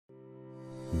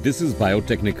This is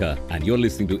Biotecnika, and you're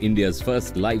listening to India's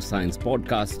first life science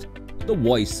podcast, The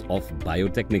Voice of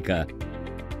Biotecnika.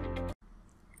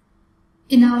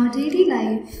 In our daily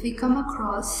life, we come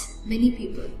across many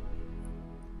people.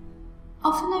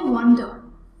 Often I wonder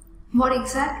what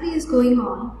exactly is going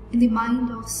on in the mind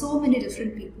of so many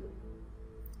different people.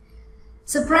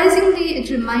 Surprisingly, it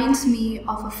reminds me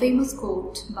of a famous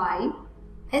quote by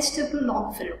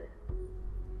Longfellow.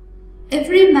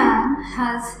 Every man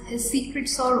has his secret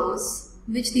sorrows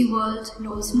which the world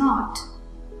knows not,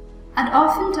 and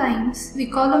oftentimes we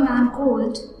call a man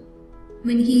old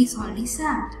when he is only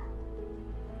sad.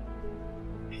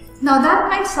 Now that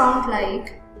might sound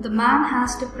like the man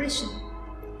has depression,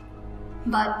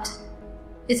 but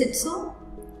is it so?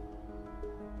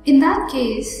 In that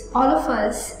case, all of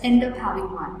us end up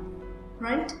having one,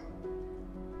 right?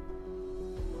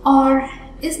 Or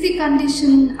is the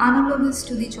condition analogous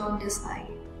to the jaundice eye?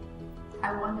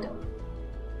 I wonder.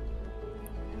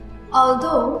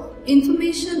 Although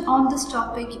information on this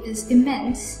topic is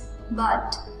immense,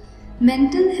 but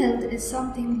mental health is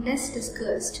something less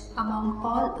discussed among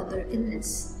all other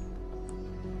illness.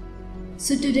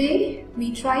 So today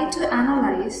we try to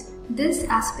analyze this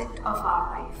aspect of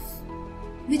our life,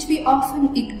 which we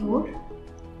often ignore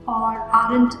or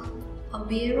aren't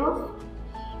aware of.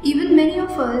 Even many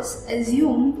of us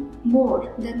assume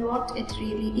more than what it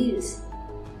really is.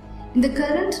 In the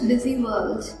current busy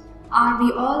world, are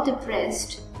we all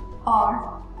depressed,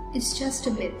 or it's just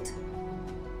a myth?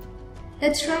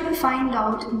 Let's try to find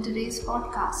out in today's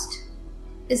podcast.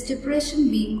 Is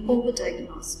depression being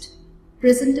overdiagnosed?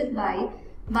 Presented by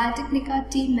Biotecnika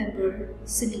team member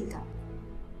Sunita.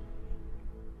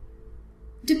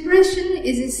 Depression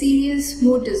is a serious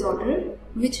mood disorder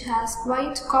which has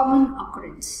quite common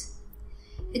occurrence.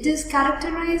 It is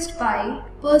characterized by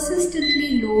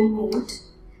persistently low mood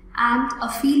and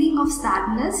a feeling of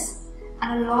sadness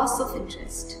and a loss of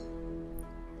interest.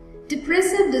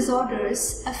 Depressive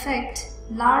disorders affect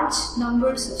large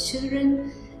numbers of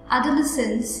children,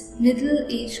 adolescents, middle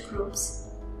age groups,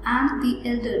 and the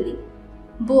elderly,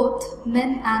 both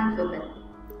men and women.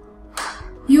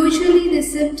 Usually the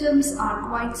symptoms are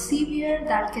quite severe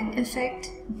that can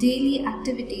affect daily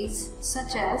activities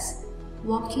such as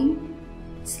walking,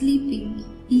 sleeping,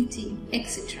 eating,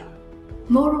 etc.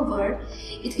 Moreover,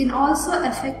 it can also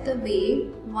affect the way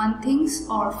one thinks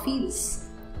or feels.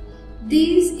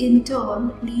 These in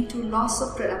turn lead to loss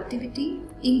of productivity,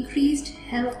 increased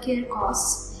healthcare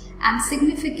costs, and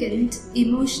significant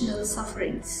emotional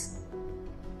sufferings.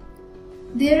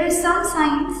 There are some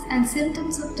signs and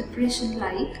symptoms of depression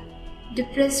like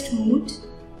depressed mood,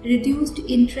 reduced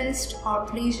interest or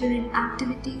pleasure in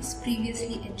activities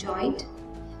previously enjoyed,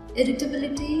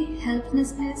 irritability,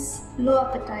 helplessness, low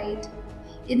appetite,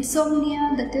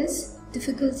 insomnia, that is,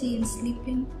 difficulty in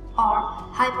sleeping, or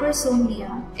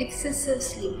hypersomnia, excessive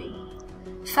sleeping,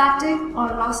 fatigue or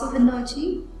loss of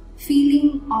energy,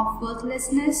 feeling of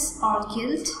worthlessness or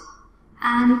guilt,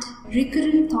 and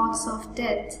recurrent thoughts of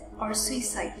death or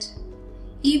suicide,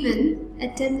 even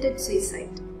attempted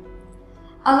suicide.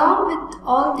 Along with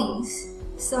all these,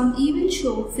 some even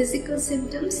show physical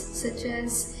symptoms such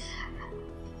as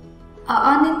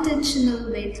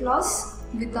unintentional weight loss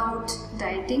without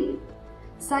dieting,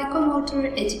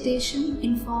 psychomotor agitation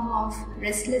in form of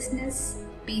restlessness,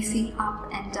 pacing up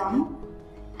and down,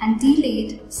 and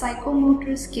delayed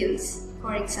psychomotor skills,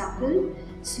 for example,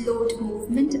 slowed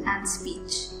movement and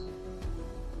speech.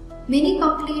 Many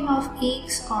complain of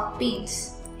aches or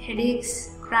pains,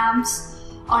 headaches, cramps,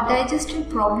 or digestive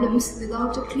problems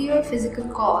without a clear physical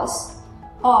cause,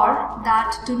 or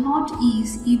that do not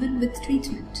ease even with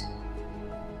treatment.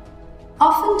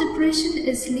 Often depression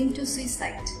is linked to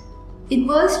suicide. In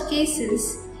worst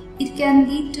cases, it can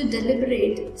lead to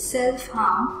deliberate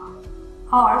self-harm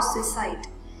or suicide.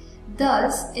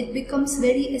 Thus, it becomes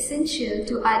very essential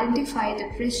to identify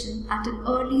depression at an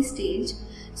early stage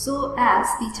so as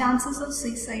the chances of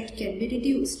suicide can be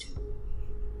reduced.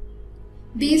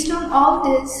 Based on all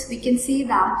this, we can say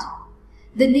that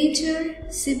the nature,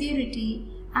 severity,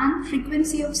 and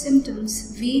frequency of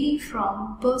symptoms vary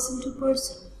from person to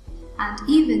person and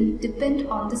even depend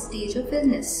on the stage of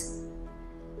illness.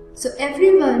 So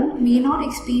everyone may not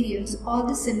experience all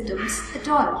the symptoms at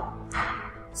all.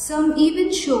 Some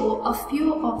even show a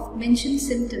few of mentioned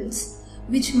symptoms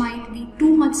which might be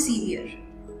too much severe.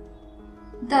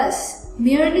 Thus,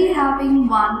 merely having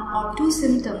one or two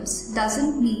symptoms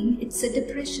doesn't mean it's a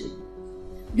depression.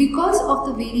 Because of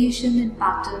the variation in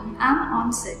pattern and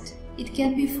onset, it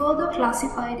can be further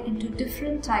classified into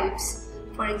different types.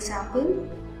 For example,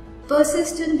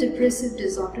 persistent depressive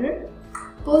disorder,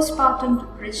 postpartum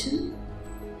depression,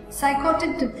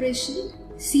 psychotic depression,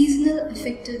 seasonal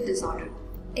affective disorder,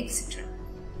 etc.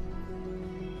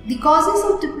 The causes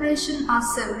of depression are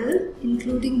several,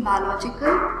 including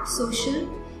biological, social,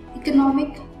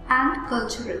 economic, and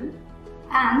cultural,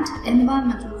 and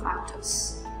environmental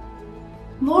factors.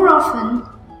 More often,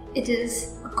 it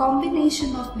is a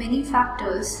combination of many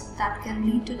factors that can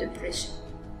lead to depression.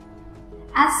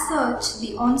 As such,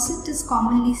 the onset is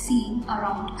commonly seen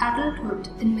around adulthood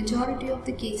in majority of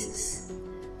the cases,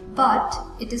 but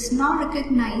it is now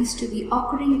recognized to be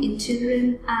occurring in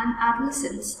children and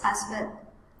adolescents as well.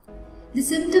 The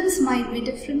symptoms might be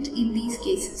different in these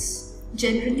cases.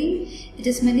 Generally, it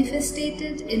is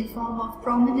manifested in form of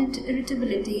prominent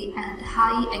irritability and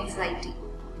high anxiety.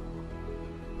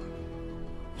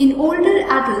 In older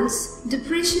adults,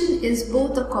 depression is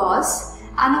both a cause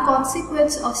and a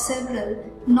consequence of several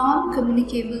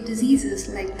non-communicable diseases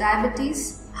like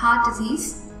diabetes, heart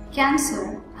disease,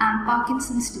 cancer, and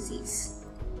Parkinson's disease.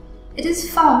 It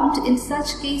is found in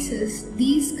such cases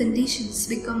these conditions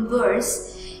become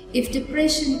worse if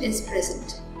depression is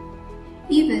present.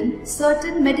 Even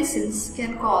certain medicines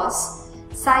can cause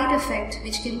side effects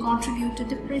which can contribute to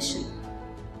depression.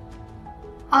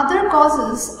 Other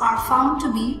causes are found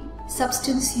to be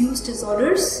substance use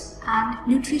disorders and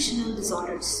nutritional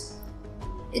disorders.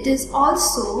 It is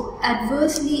also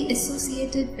adversely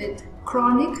associated with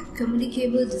chronic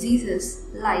communicable diseases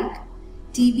like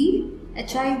TB,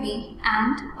 HIV,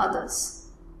 and others.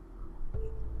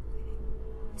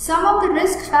 Some of the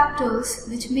risk factors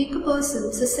which make a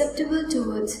person susceptible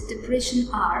towards depression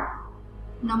are: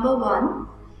 number 1,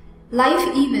 life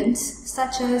events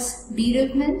such as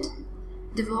bereavement,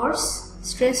 divorce,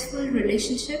 stressful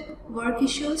relationship, work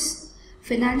issues,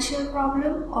 financial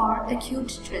problem, or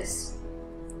acute stress.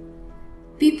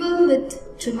 People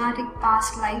with traumatic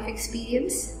past life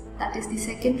experience, that is the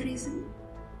second reason.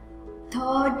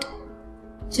 Third,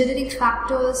 genetic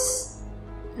factors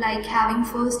like having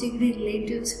first-degree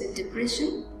relatives with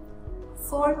depression.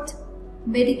 Fourth,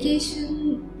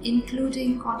 medication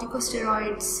including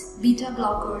corticosteroids, beta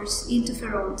blockers,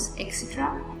 interferons,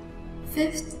 etc.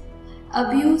 Fifth,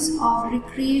 abuse of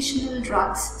recreational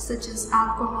drugs such as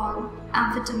alcohol,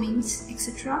 amphetamines,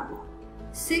 etc.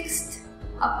 Sixth,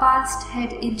 a past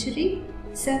head injury.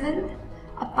 Seventh,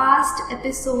 a past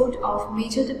episode of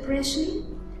major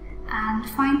depression. And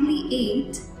finally,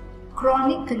 eighth,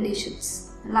 chronic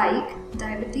conditions like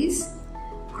diabetes,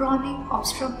 chronic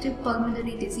obstructive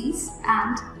pulmonary disease,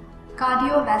 and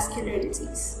cardiovascular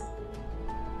disease.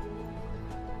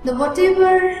 Now,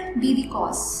 whatever be the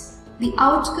cause, the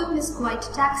outcome is quite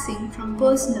taxing from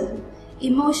personal,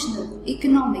 emotional,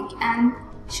 economic, and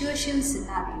social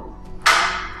scenario,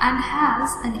 and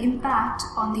has an impact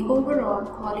on the overall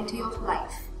quality of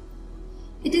life.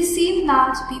 It is seen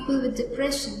that people with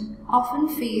depression often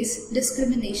face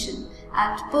discrimination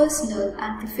at personal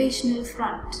and professional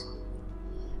front.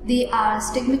 They are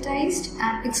stigmatized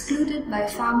and excluded by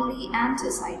family and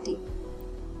society.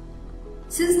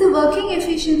 Since the working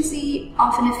efficiency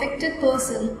of an affected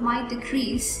person might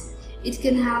decrease, it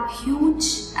can have huge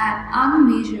and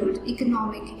unmeasured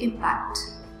economic impact.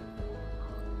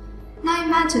 Now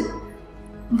imagine,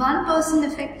 one person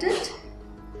affected,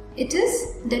 it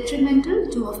is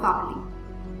detrimental to a family.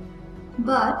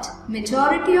 But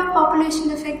majority of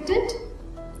population affected,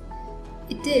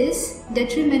 it is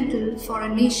detrimental for a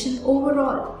nation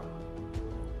overall.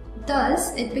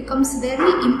 Thus, it becomes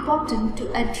very important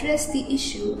to address the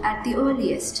issue at the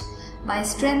earliest by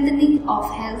strengthening of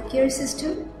healthcare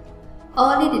system,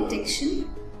 early detection,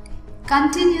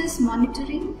 continuous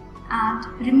monitoring, and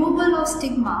removal of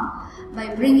stigma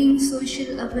by bringing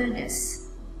social awareness.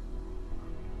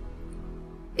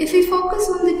 If we focus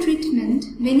on the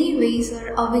treatment, many ways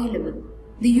are available.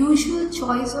 The usual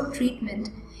choice of treatment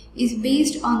is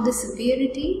based on the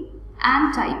severity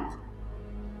and type,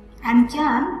 and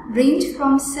can range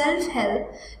from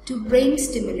self-help to brain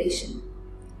stimulation.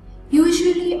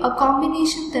 Usually, a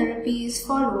combination therapy is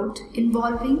followed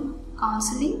involving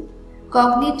counseling,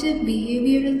 cognitive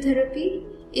behavioral therapy,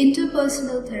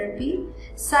 interpersonal therapy,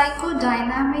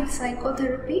 psychodynamic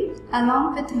psychotherapy,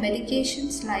 along with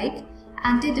medications like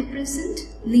antidepressant,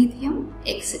 lithium,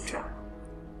 etc.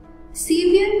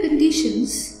 Severe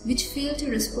conditions which fail to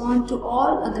respond to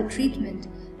all other treatment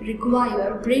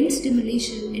require brain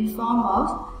stimulation in form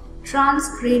of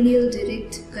transcranial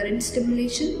direct current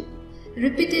stimulation,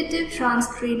 repetitive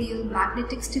transcranial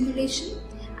magnetic stimulation,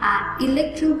 and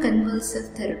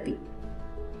electroconvulsive therapy.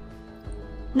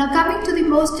 Now coming to the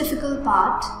most difficult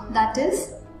part, that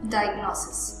is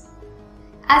diagnosis.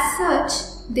 As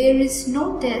such, there is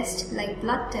no test like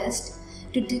blood test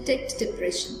to detect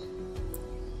depression.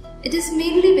 It is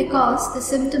mainly because the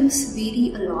symptoms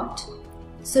vary a lot,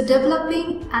 so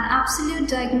developing an absolute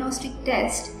diagnostic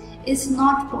test is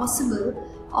not possible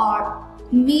or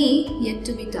may yet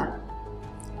to be done.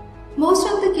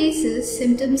 Most of the cases,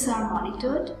 symptoms are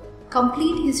monitored,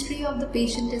 complete history of the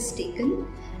patient is taken,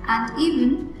 and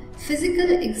even physical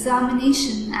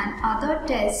examination and other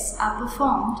tests are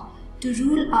performed to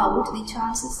rule out the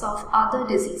chances of other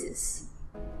diseases.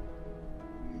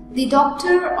 The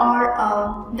doctor or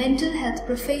a mental health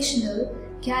professional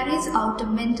carries out a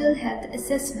mental health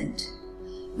assessment,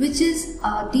 which is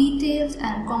a detailed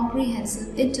and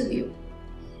comprehensive interview.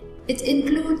 It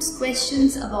includes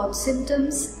questions about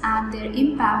symptoms and their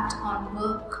impact on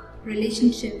work,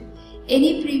 relationship,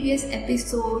 any previous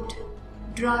episode,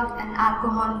 drug and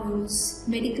alcohol use,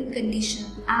 medical condition,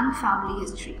 and family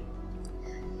history.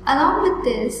 Along with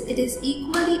this, it is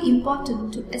equally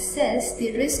important to assess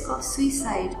the risk of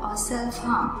suicide or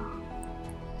self-harm.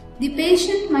 The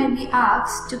patient might be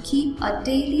asked to keep a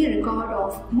daily record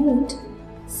of mood,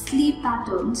 sleep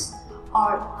patterns,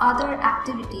 or other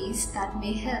activities that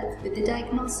may help with the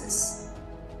diagnosis.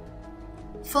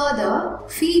 Further,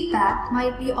 feedback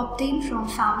might be obtained from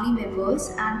family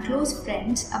members and close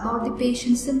friends about the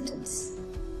patient's symptoms.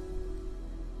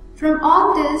 From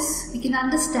all this, we can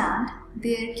understand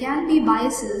there can be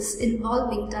biases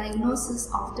involving diagnosis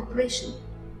of depression.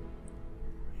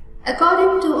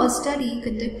 According to a study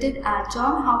conducted at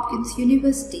Johns Hopkins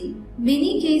University,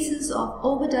 many cases of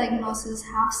overdiagnosis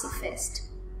have surfaced.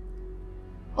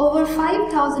 Over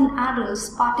 5,000 adults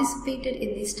participated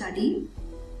in the study,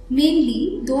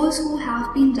 mainly those who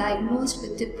have been diagnosed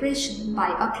with depression by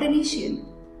a clinician.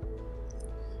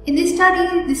 In the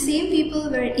study, the same people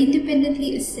were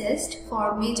independently assessed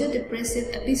for major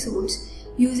depressive episodes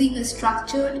using a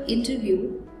structured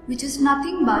interview, which is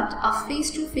nothing but a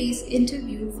face-to-face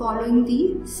interview following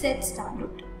the set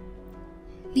standard.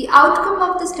 The outcome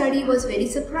of the study was very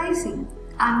surprising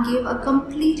and gave a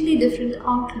completely different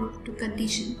outlook to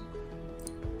condition.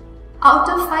 Out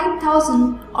of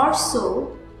 5,000 or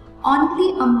so,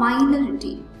 only a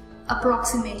minority,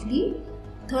 approximately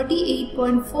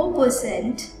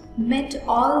 38.4%, met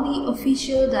all the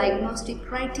official diagnostic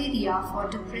criteria for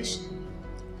depression.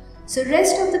 So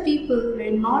rest of the people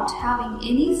were not having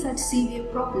any such severe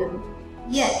problem.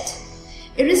 Yet,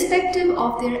 irrespective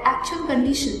of their actual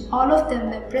condition, all of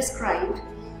them were prescribed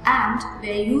and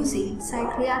were using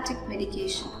psychiatric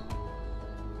medication.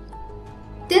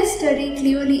 This study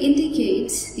clearly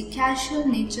indicates the casual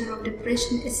nature of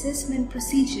depression assessment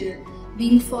procedure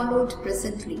being followed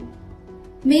presently.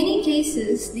 Many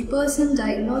cases, the person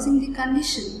diagnosing the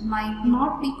condition might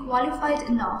not be qualified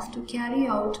enough to carry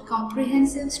out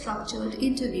comprehensive structured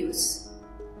interviews.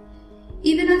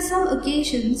 Even on some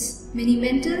occasions, many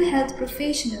mental health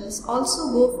professionals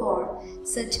also go for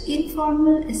such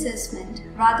informal assessment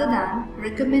rather than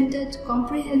recommended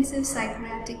comprehensive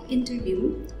psychiatric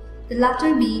interview, the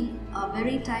latter being a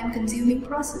very time-consuming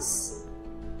process.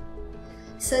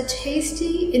 Such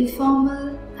hasty,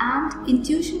 informal, and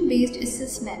intuition-based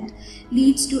assessment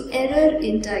leads to error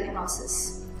in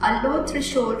diagnosis. A low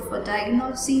threshold for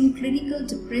diagnosing clinical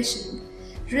depression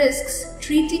risks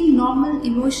treating normal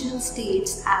emotional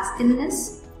states as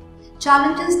illness,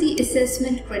 challenges the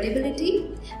assessment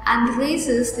credibility, and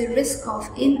raises the risk of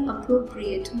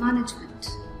inappropriate management.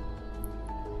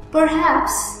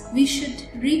 Perhaps we should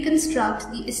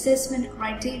reconstruct the assessment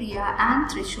criteria and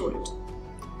threshold,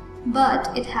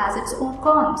 but it has its own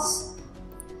cons.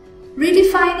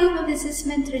 Redefining of the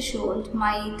assessment threshold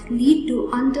might lead to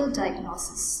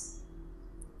underdiagnosis.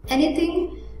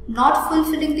 Anything not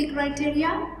fulfilling the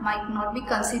criteria might not be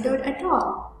considered at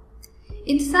all.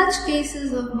 In such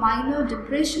cases of minor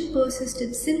depression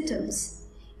persistent symptoms,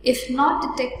 if not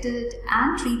detected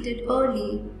and treated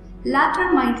early,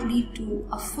 latter might lead to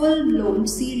a full-blown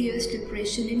serious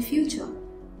depression in future.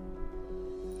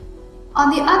 On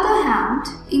the other hand,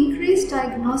 increased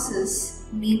diagnosis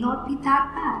may not be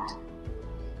that bad.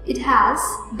 It has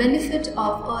benefit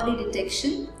of early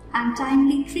detection and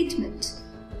timely treatment.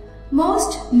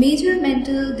 Most major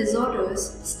mental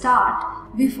disorders start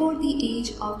before the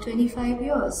age of 25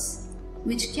 years,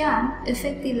 which can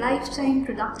affect the lifetime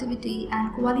productivity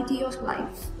and quality of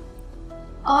life.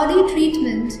 Early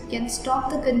treatment can stop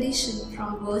the condition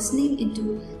from worsening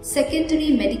into secondary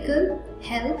medical,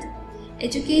 health,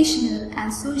 educational,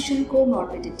 and social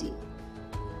comorbidity.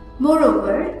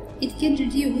 Moreover, it can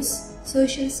reduce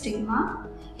social stigma,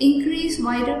 increase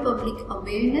wider public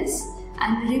awareness,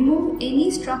 and remove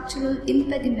any structural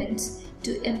impediments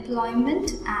to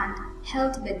employment and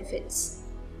health benefits,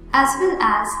 as well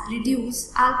as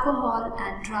reduce alcohol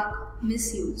and drug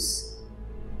misuse.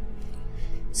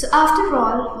 So after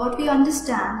all, what we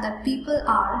understand that people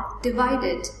are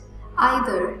divided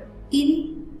either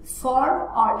in,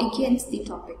 for or against the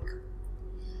topic.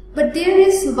 But there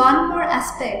is one more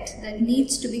aspect that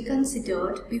needs to be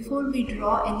considered before we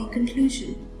draw any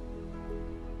conclusion.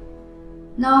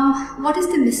 Now, what is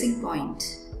the missing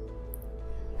point?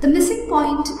 The missing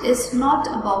point is not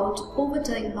about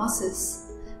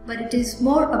overdiagnosis, but it is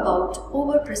more about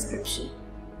overprescription.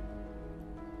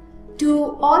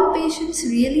 Do all patients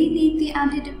really need the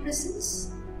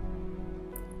antidepressants?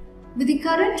 With the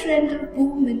current trend of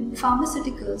boom in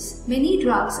pharmaceuticals, many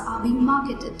drugs are being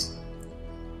marketed.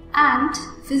 And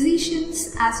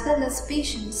physicians as well as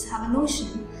patients have a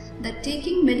notion that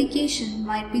taking medication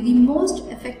might be the most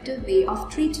effective way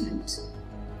of treatment.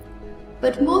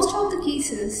 But most of the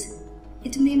cases,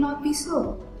 it may not be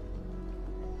so.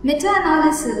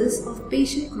 Meta-analysis of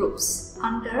patient groups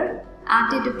under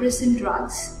antidepressant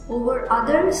drugs over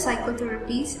other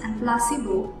psychotherapies and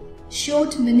placebo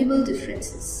showed minimal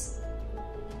differences.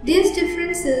 These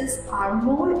differences are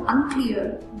more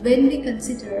unclear when we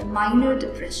consider minor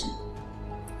depression.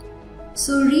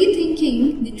 So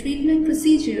rethinking the treatment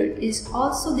procedure is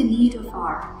also the need of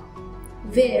hour,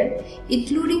 where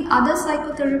including other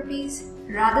psychotherapies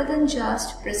rather than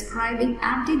just prescribing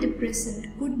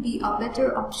antidepressant would be a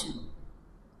better option.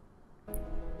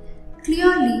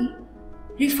 Clearly,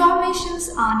 reformations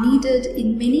are needed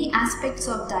in many aspects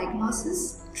of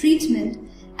diagnosis, treatment,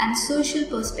 and social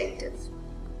perspective.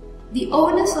 The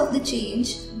onus of the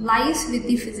change lies with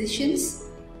the physicians,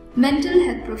 mental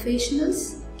health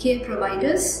professionals, care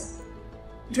providers,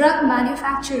 drug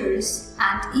manufacturers,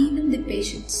 and even the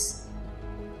patients.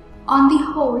 On the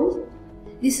whole,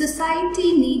 the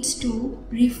society needs to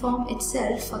reform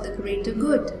itself for the greater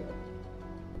good.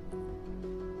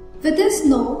 With this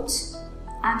note,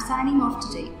 I am signing off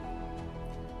today.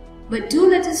 But do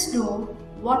let us know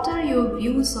what are your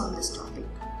views on this topic.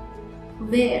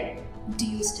 Where do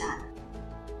you stand?